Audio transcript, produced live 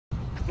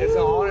It's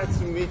an honor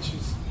to meet you,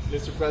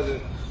 Mr.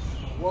 President.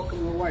 Welcome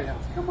to the White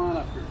House. Come on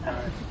up here,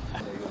 guys.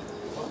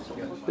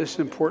 This is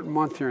an important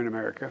month here in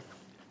America.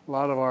 A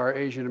lot of our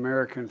Asian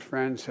American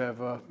friends have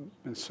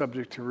been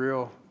subject to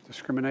real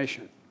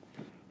discrimination.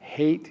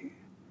 Hate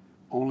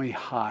only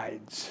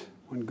hides.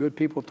 When good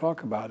people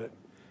talk about it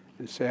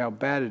and say how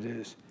bad it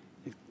is,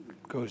 it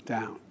goes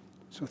down.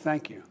 So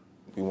thank you.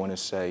 We want to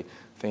say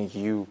thank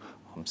you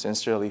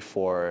sincerely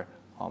for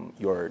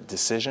your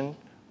decision,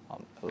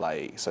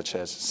 such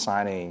as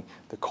signing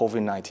the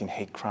COVID-19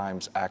 Hate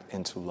Crimes Act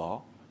into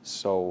law.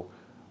 So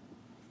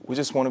we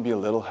just want to be a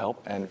little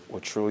help, and we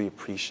truly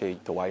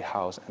appreciate the White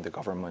House and the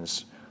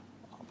government's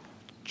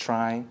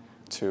trying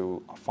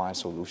to find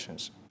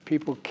solutions.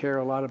 People care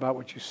a lot about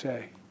what you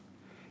say,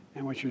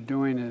 and what you're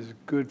doing is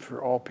good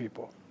for all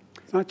people.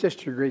 It's not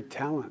just your great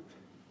talent.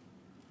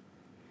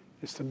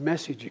 It's the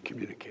message you're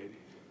communicating.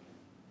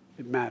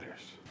 It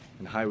matters.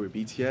 And hi, we're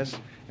BTS,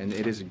 and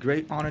it is a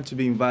great honor to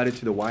be invited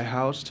to the White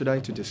House today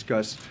to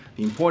discuss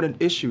the important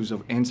issues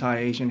of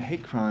anti-Asian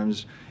hate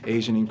crimes,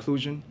 Asian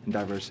inclusion, and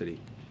diversity.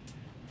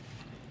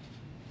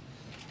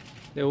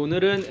 네,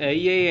 오늘은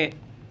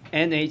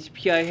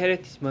AANHPI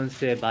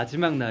헤리티지먼스의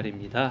마지막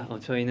날입니다.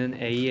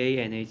 저희는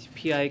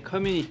AANHPI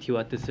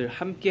커뮤니티와 뜻을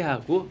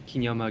함께하고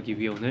기념하기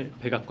위해 오늘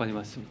백악관에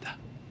왔습니다.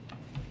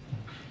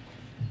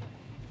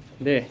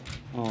 네,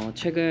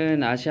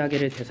 최근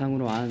아시아계를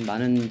대상으로 한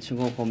많은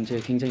증오 범죄에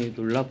굉장히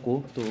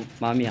놀랍고 또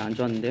마음이 안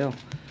좋았는데요.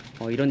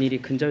 이런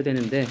일이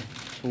근절되는데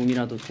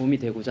조금이라도 도움이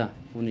되고자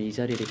오늘 이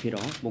자리를 빌어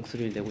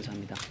목소리를 내고자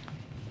합니다.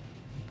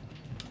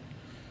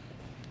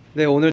 네, 오늘